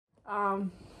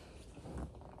Um,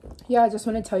 yeah, I just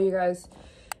want to tell you guys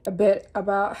a bit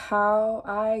about how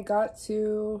I got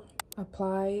to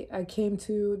apply. I came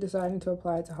to deciding to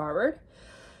apply to Harvard.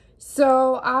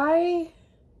 So I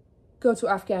go to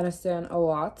Afghanistan a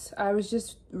lot. I was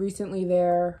just recently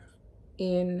there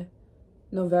in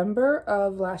November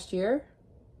of last year.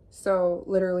 So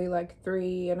literally like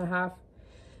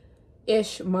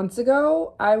 3.5-ish months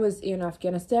ago, I was in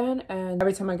Afghanistan. And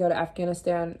every time I go to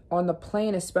Afghanistan, on the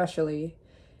plane especially,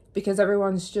 because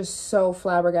everyone's just so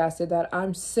flabbergasted that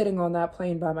I'm sitting on that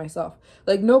plane by myself.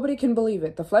 Like, nobody can believe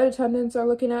it. The flight attendants are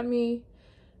looking at me.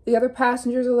 The other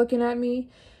passengers are looking at me.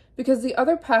 Because the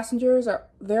other passengers are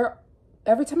there.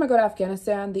 Every time I go to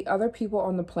Afghanistan, the other people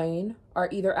on the plane are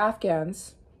either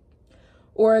Afghans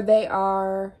or they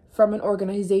are from an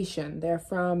organization. They're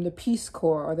from the Peace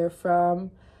Corps, or they're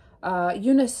from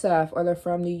UNICEF, or they're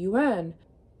from the UN.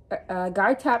 A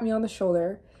guy tapped me on the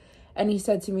shoulder and he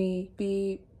said to me,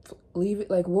 leave it,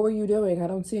 like, what were you doing? I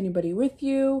don't see anybody with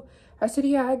you. I said,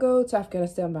 yeah, I go to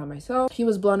Afghanistan by myself. He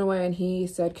was blown away and he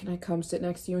said, can I come sit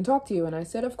next to you and talk to you? And I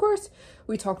said, of course.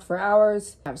 We talked for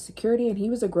hours. I have security, and he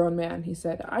was a grown man. He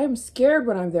said, I am scared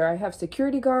when I'm there. I have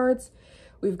security guards.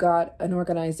 We've got an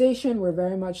organization. We're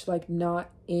very much like not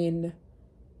in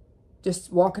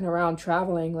just walking around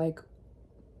traveling. Like,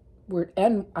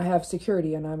 and I have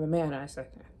security and I'm a man. And I said,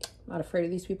 I'm not afraid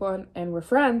of these people, and we're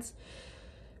friends.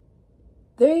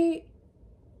 They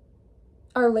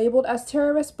are labeled as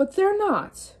terrorists, but they're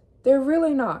not. They're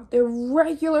really not. They're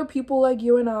regular people like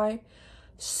you and I.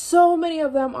 So many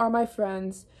of them are my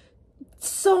friends.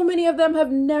 So many of them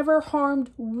have never harmed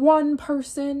one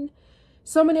person.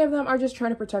 So many of them are just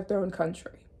trying to protect their own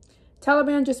country.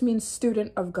 Taliban just means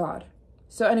student of God.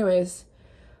 So anyways,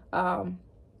 the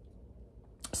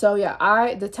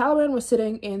Taliban was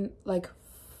sitting in like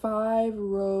 5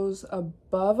 rows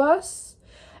above us.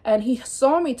 And he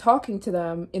saw me talking to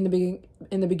them in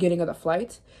the beginning of the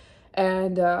flight,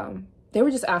 and they were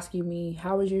just asking me,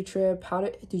 how was your trip?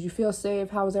 Did you feel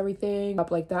safe? How was everything? Up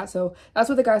like that. So that's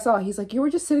what the guy saw. He's like, you were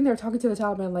just sitting there talking to the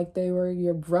Taliban like they were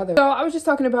your brother. So I was just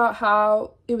talking about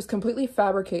how it was completely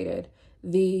fabricated.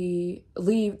 The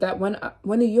leave that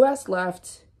when the U.S.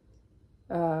 left,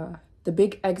 the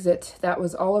big exit that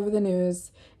was all over the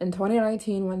news in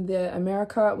 2019, when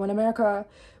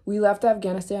we left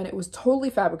Afghanistan, it was totally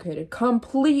fabricated,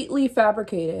 completely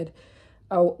fabricated,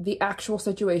 the actual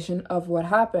situation of what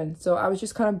happened. So I was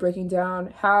just kind of breaking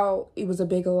down how it was a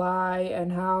big lie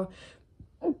and how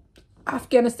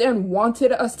Afghanistan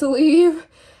wanted us to leave.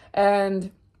 And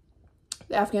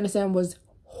Afghanistan was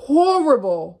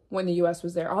horrible when the U.S.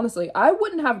 was there. Honestly, I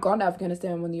wouldn't have gone to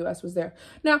Afghanistan when the U.S. was there.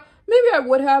 Now, maybe I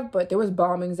would have, but there was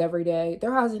bombings every day.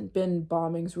 There hasn't been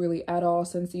bombings really at all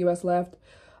since the U.S. left.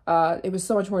 It was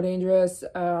so much more dangerous.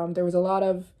 There was a lot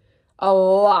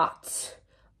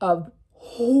of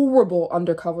horrible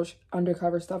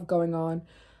undercover stuff going on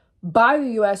by the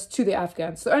U.S. to the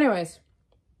Afghans. So anyways,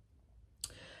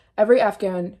 every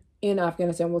Afghan in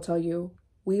Afghanistan will tell you,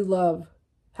 we love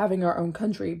having our own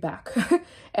country back.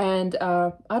 And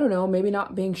I don't know, maybe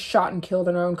not being shot and killed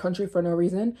in our own country for no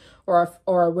reason, or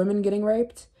our women getting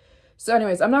raped. So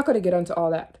anyways, I'm not going to get into all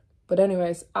that. But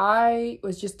anyways, I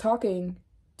was just talking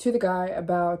to the guy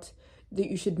about that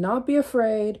you should not be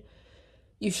afraid.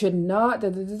 You should not,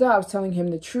 I was telling him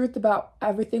the truth about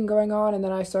everything going on. And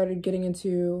then I started getting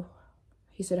into,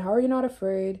 he said, how are you not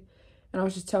afraid? And I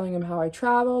was just telling him how I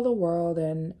travel the world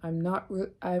and I'm not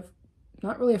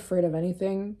really afraid of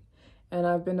anything. And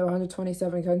I've been to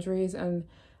 127 countries and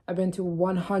I've been to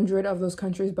 100 of those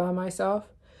countries by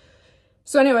myself.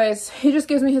 So anyways, he just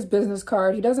gives me his business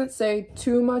card. He doesn't say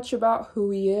too much about who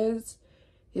he is.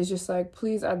 He's just like,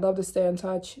 please, I'd love to stay in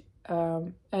touch.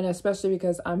 And especially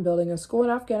because I'm building a school in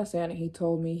Afghanistan. He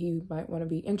told me he might want to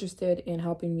be interested in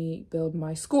helping me build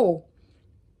my school.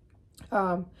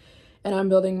 And I'm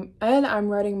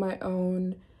writing my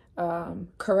own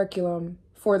curriculum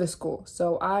for the school.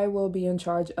 So I will be in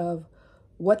charge of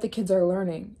what the kids are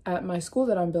learning at my school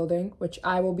that I'm building, which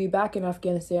I will be back in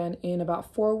Afghanistan in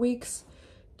about 4 weeks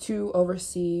to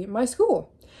oversee my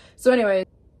school. So anyway,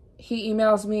 he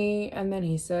emails me and then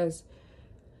he says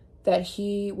that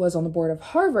he was on the board of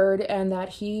Harvard and that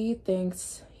he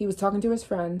thinks, he was talking to his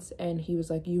friends and he was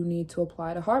like, you need to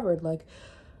apply to Harvard.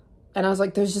 And I was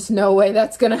like, there's just no way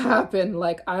that's gonna happen.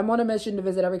 Like, I'm on a mission to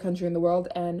visit every country in the world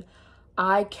and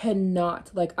I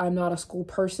cannot, I'm not a school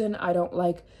person. I don't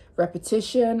like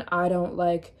repetition. I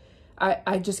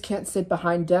just can't sit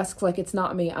behind desks. It's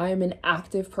not me. I am an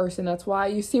active person. That's why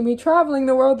you see me traveling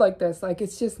the world like this.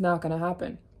 It's just not gonna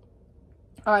happen.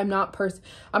 I'm not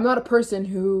a person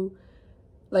who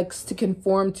likes to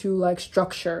conform to like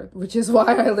structure, which is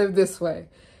why I live this way.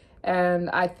 And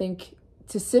I think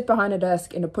to sit behind a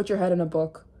desk and to put your head in a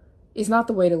book is not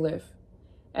the way to live.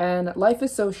 And life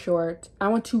is so short. I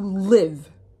want to live,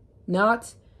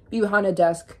 not be behind a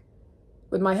desk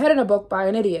with my head in a book by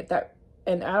an idiot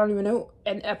and I don't even know,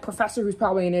 and a professor who's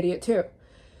probably an idiot too.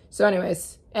 So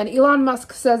anyways, and Elon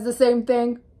Musk says the same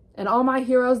thing. And all my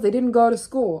heroes, they didn't go to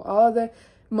school. All of the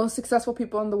most successful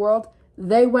people in the world,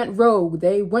 they went rogue.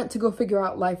 They went to go figure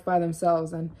out life by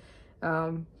themselves. And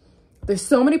there's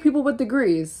so many people with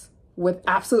degrees with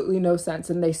absolutely no sense.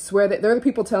 And they swear that they're the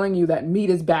people telling you that meat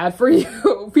is bad for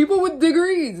you. People with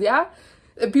degrees, yeah?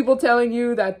 And people telling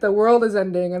you that the world is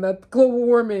ending and that global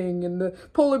warming and the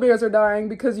polar bears are dying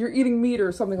because you're eating meat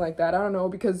or something like that. I don't know,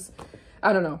 because,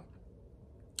 I don't know.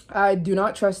 I do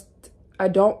not trust, I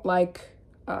don't like...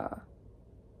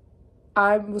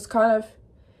 I was kind of,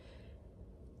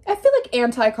 I feel like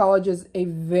anti-college is a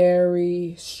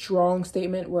very strong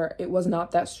statement where it was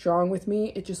not that strong with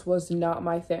me. It just was not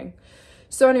my thing.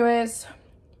 So anyways,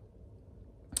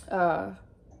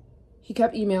 he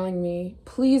kept emailing me,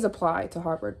 please apply to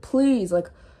Harvard. Please, like,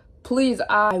 please,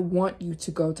 I want you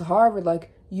to go to Harvard.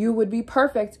 Like, you would be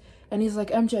perfect. And he's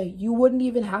like, MJ, you wouldn't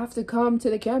even have to come to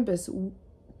the campus.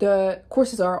 The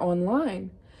courses are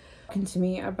online. To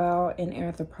me about an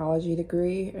anthropology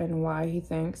degree and why he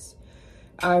thinks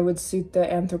I would suit the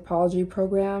anthropology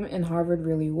program in Harvard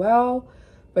really well.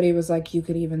 But he was like, you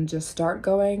could even just start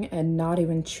going and not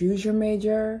even choose your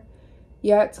major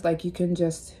yet. Like, you can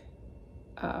just,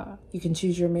 you can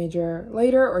choose your major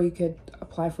later or you could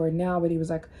apply for it now. But he was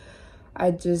like,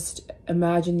 I just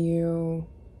imagine you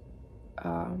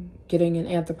getting an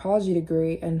anthropology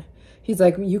degree. And he's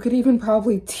like, you could even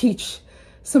probably teach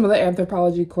some of the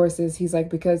anthropology courses. He's like,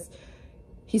 because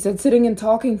he said, sitting and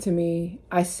talking to me,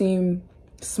 I seem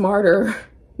smarter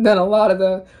than a lot of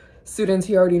the students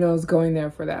he already knows going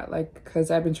there for that. Like, because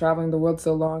I've been traveling the world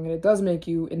so long and it does make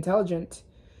you intelligent.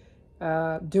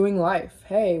 Doing life.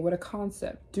 Hey, what a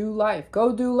concept. Do life.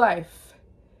 Go do life.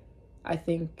 I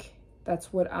think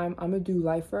that's what I'm a do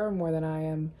lifer more than I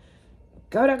am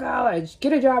go to college,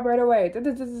 get a job right away.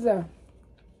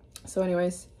 So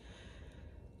anyways,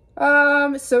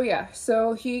 so yeah,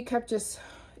 so he kept just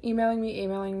emailing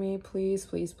me, please,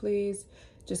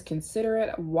 just consider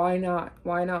it. Why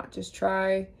not? Just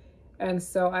try. And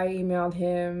so I emailed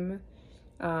him.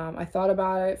 I thought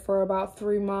about it for about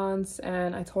 3 months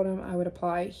and I told him I would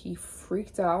apply. He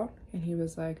freaked out and he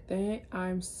was like, dang,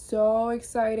 I'm so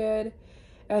excited.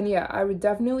 And yeah, I would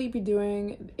definitely be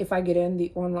doing, if I get in,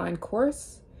 the online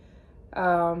course.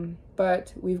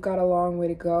 But we've got a long way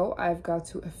to go. I've got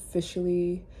to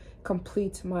officially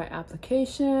complete my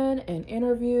application and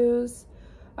interviews.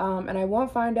 And I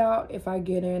won't find out if I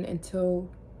get in until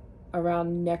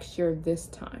around next year this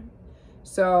time.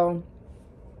 So,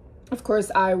 of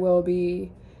course, I will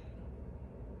be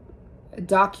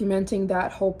documenting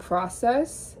that whole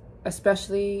process,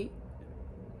 especially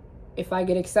if I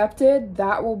get accepted.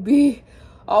 That will be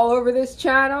all over this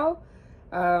channel.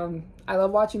 I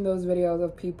love watching those videos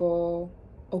of people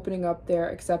opening up their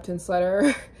acceptance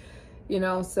letter, you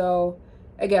know. So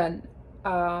again,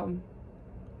 I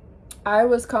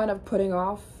was kind of putting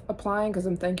off applying because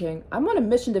I'm thinking I'm on a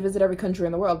mission to visit every country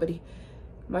in the world. But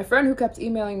my friend who kept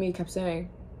emailing me kept saying,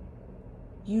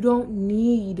 you don't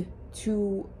need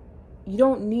to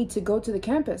go to the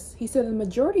campus. He said the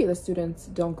majority of the students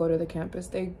don't go to the campus.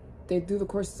 They do the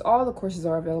courses. All the courses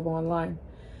are available online.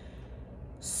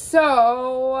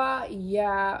 So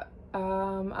yeah,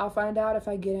 I'll find out if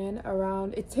I get in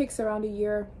around, it takes around a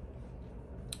year.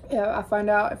 Yeah, I'll find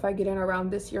out if I get in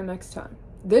around this year next time.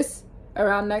 This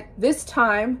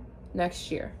time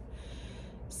next year.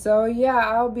 So yeah,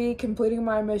 I'll be completing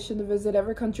my mission to visit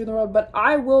every country in the world, but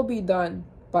I will be done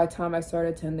by the time I start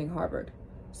attending Harvard.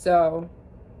 So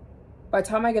by the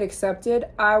time I get accepted,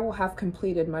 I will have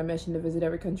completed my mission to visit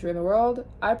every country in the world.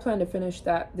 I plan to finish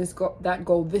that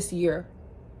goal this year.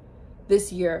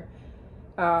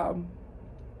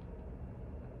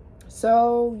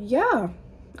 So yeah,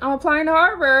 I'm applying to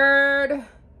Harvard,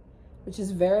 which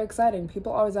is very exciting.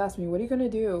 People always ask me, what are you gonna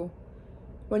do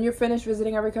when you're finished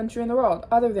visiting every country in the world,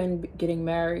 other than getting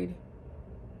married,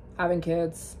 having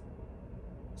kids,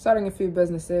 starting a few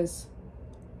businesses,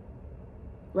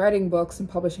 writing books and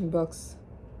publishing books?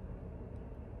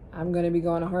 I'm gonna be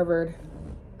going to Harvard.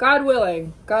 God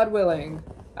willing.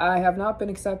 I have not been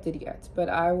accepted yet, but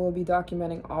I will be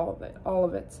documenting all of it,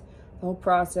 the whole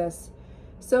process.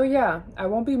 So yeah, I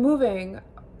won't be moving.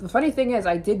 The funny thing is,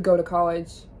 I did go to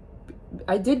college.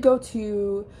 I did go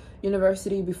to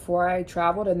university before I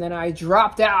traveled, and then I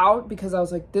dropped out because I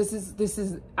was like,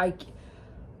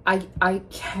 I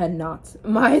cannot.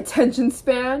 My attention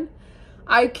span,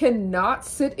 I cannot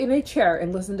sit in a chair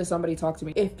and listen to somebody talk to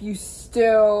me. If you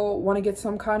still want to get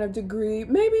some kind of degree,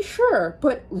 maybe sure.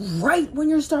 But right when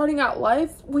you're starting out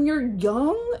life, when you're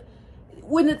young,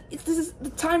 this is the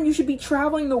time you should be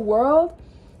traveling the world.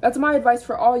 That's my advice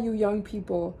for all you young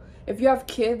people. If you have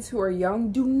kids who are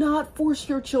young, do not force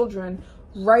your children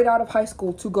right out of high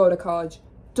school to go to college.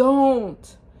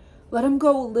 Don't. Let them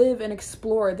go live and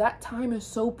explore. That time is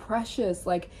so precious.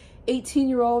 Like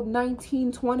 18-year-old,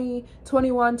 19, 20,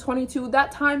 21, 22.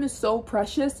 That time is so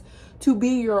precious to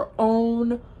be your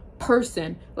own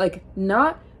person. Like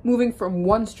not moving from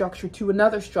one structure to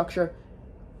another structure.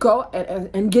 Go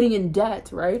and getting in debt,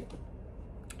 right?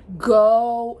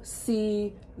 Go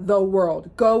see the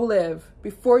world. Go live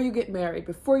before you get married,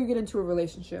 before you get into a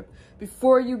relationship,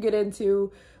 before you get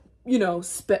into, you know,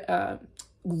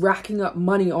 racking up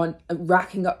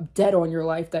debt on your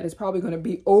life that is probably going to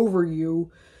be over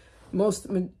you.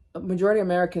 Majority of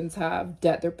Americans have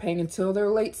debt they're paying until their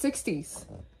late 60s.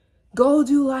 Go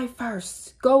do life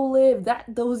first. Go live.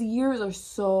 Those years are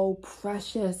so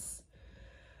precious.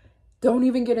 Don't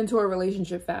even get into a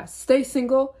relationship fast. Stay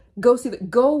single. Go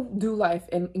do life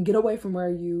and get away from where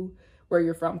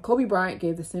you're from. Kobe Bryant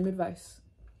gave the same advice.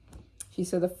 He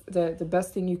said the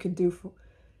best thing you can do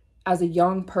as a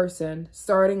young person,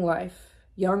 starting life,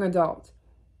 young adult,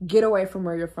 get away from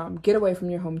where you're from, get away from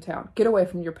your hometown, get away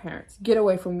from your parents, get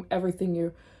away from everything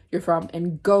you're from,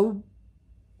 and go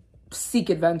seek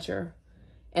adventure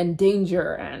and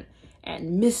danger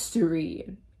and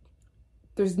mystery.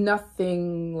 There's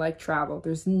nothing like travel.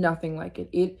 There's nothing like it.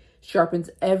 It sharpens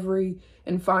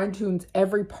and fine-tunes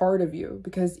every part of you,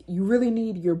 because you really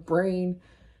need your brain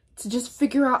to just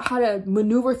figure out how to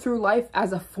maneuver through life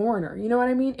as a foreigner, you know what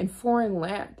I mean? In foreign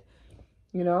land,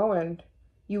 you know, and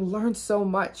you learn so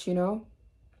much, you know?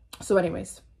 So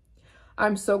anyways,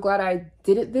 I'm so glad I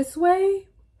did it this way.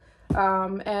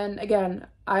 And again,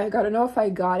 I gotta know if I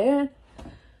got in,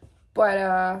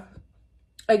 but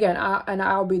again,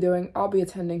 I'll be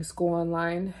attending school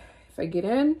online if I get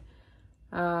in.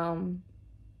 And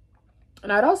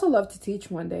I'd also love to teach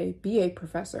one day, be a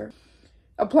professor.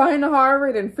 Applying to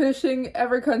Harvard and finishing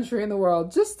every country in the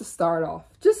world, just to start off,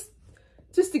 just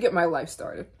to get my life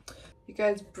started. You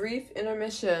guys, brief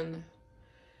intermission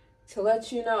to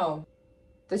let you know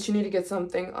that you need to get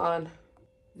something on,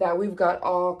 that we've got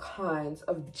all kinds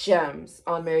of gems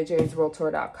on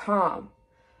MaryJanesWorldTour.com.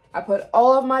 I put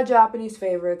all of my Japanese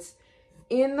favorites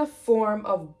in the form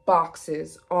of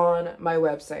boxes on my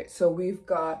website. So we've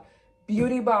got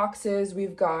beauty boxes,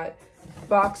 we've got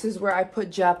boxes where I put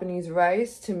Japanese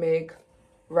rice to make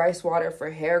rice water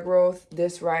for hair growth.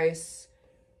 This rice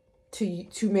to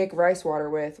make rice water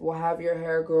with will have your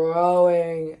hair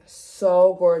growing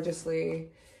so gorgeously.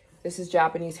 This is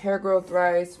Japanese hair growth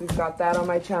rice. We've got that on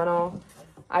my channel.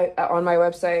 On my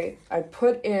website, I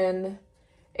put in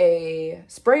a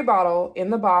spray bottle in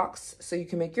the box so you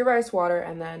can make your rice water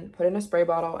and then put in a spray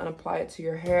bottle and apply it to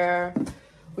your hair.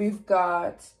 We've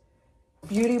got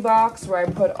beauty box where I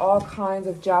put all kinds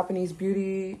of Japanese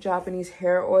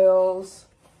hair oils,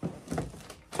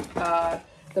 the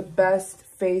best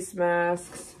face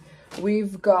masks.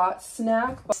 We've got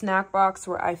snack box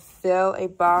where I fill a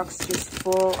box just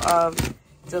full of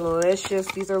delicious,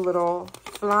 these are little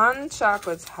flan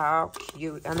chocolates. How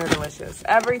cute, and they're delicious.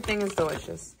 Everything is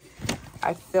delicious.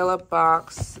 I fill a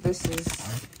box. This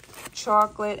is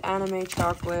chocolate, anime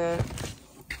chocolate.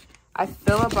 I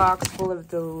fill a box full of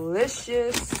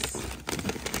delicious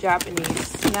Japanese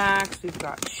snacks. We've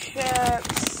got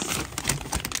chips.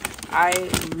 I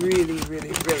really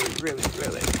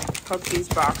hook these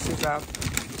boxes up.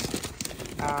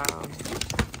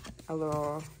 A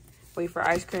little wafer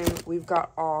ice cream. We've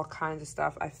got all kinds of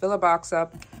stuff. I fill a box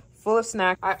up full of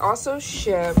snacks. I also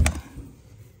ship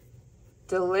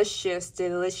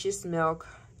delicious milk,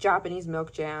 Japanese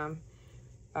milk jam.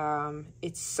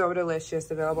 It's so delicious,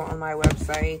 available on my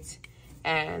website,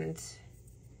 and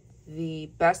the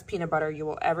best peanut butter you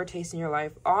will ever taste in your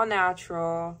life. All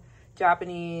natural,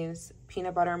 Japanese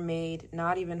peanut butter made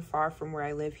not even far from where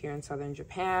I live here in southern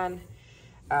Japan.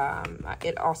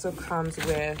 It also comes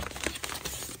with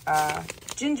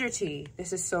ginger tea.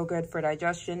 This is so good for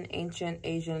digestion, ancient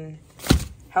Asian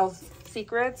health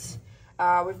secrets.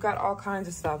 We've got all kinds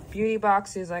of stuff. Beauty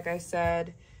boxes, like I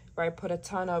said, where I put a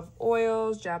ton of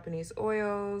oils, Japanese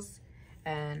oils,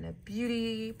 and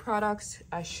beauty products.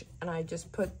 And I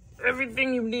just put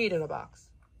everything you need in a box.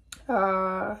 Is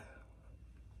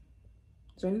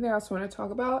there anything else I want to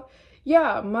talk about?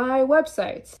 Yeah, my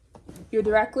website. You're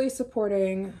directly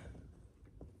supporting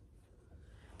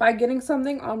By getting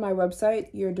something on my website,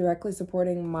 you're directly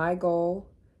supporting my goal,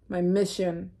 my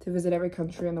mission to visit every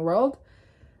country in the world.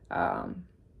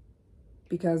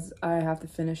 Because I have to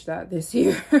finish that this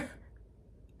year.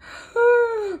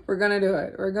 We're gonna do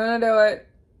it. We're gonna do it.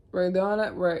 We're doing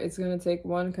it. It's gonna take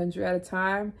one country at a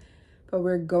time, but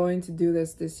we're going to do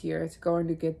this year. It's going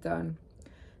to get done.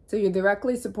 So you're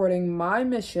directly supporting my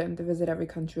mission to visit every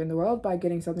country in the world by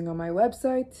getting something on my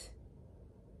website.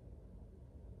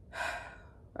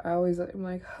 I'm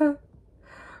like,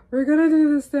 we're gonna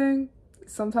do this thing.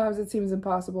 Sometimes it seems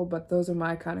impossible, but those are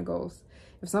my kind of goals.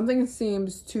 If something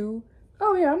seems too,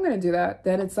 oh yeah, I'm gonna do that,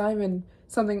 then it's not even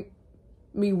something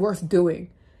me worth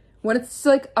doing. When it's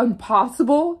like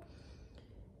impossible,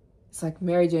 it's like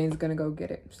Maryjane's gonna go get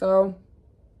it. So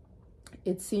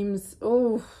it seems,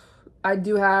 oh, I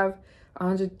do have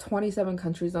 127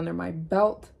 countries under my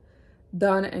belt,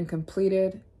 done and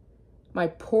completed. My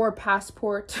poor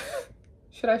passport.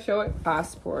 Should I show it?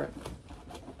 Passport.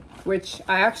 Which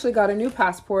I actually got a new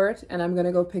passport and I'm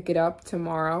gonna go pick it up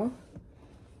tomorrow.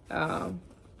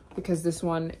 Because this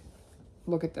one,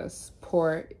 look at this,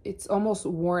 poor. It's almost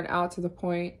worn out to the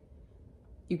point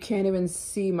you can't even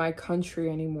see my country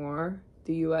anymore,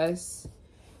 the US.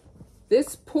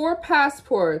 This poor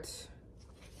passport.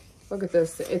 Look at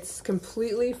this. It's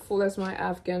completely full. That's my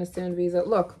Afghanistan visa.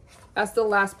 Look, that's the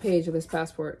last page of this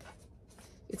passport.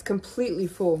 It's completely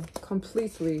full.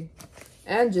 Completely.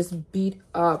 And just beat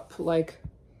up. Like,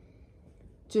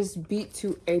 just beat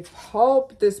to a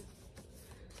pulp. This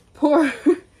poor...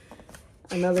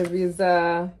 Another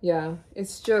visa. Yeah,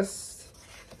 it's just...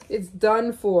 It's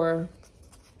done for.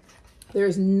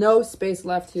 There's no space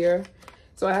left here.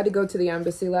 So I had to go to the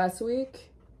embassy last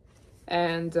week.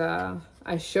 And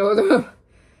I showed them.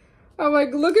 I'm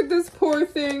like, look at this poor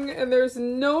thing. And there's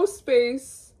no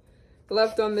space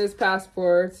left on this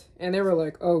passport. And they were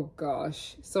like, oh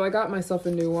gosh. So I got myself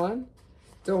a new one.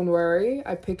 Don't worry.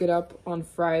 I pick it up on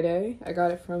Friday. I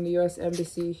got it from the US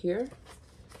Embassy here.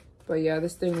 But yeah,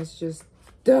 this thing is just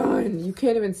done. You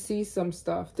can't even see some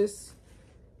stuff. This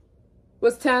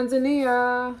was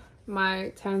Tanzania.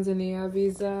 My Tanzania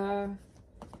visa.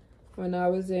 When I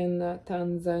was in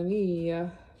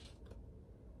Tanzania.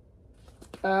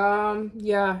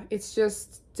 Yeah, it's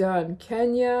just done.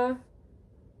 Kenya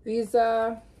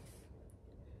visa,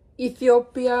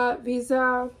 Ethiopia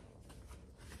visa,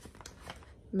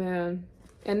 man.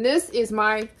 And this is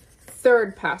my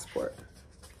third passport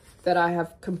that I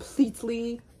have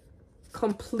completely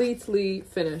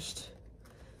finished.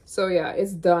 So yeah,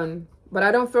 it's done, but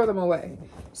I don't throw them away.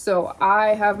 So I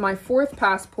have my fourth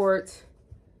passport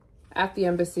at the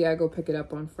embassy. I go pick it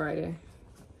up on Friday.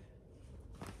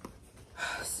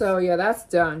 So yeah, that's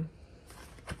done.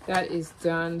 That is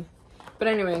done. But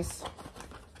anyways,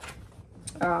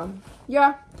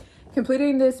 yeah,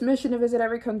 completing this mission to visit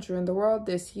every country in the world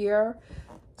this year.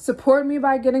 Support me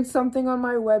by getting something on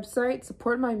my website.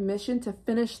 Support my mission to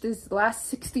finish these last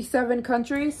 67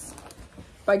 countries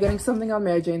by getting something on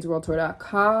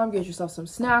Maryjane'sWorldTour.com. Get yourself some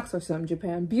snacks or some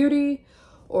Japan Beauty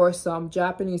or some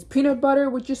Japanese peanut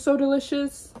butter, which is so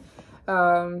delicious.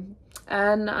 And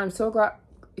I'm so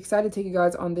excited to take you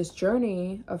guys on this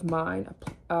journey of mine,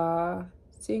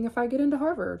 seeing if I get into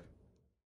Harvard.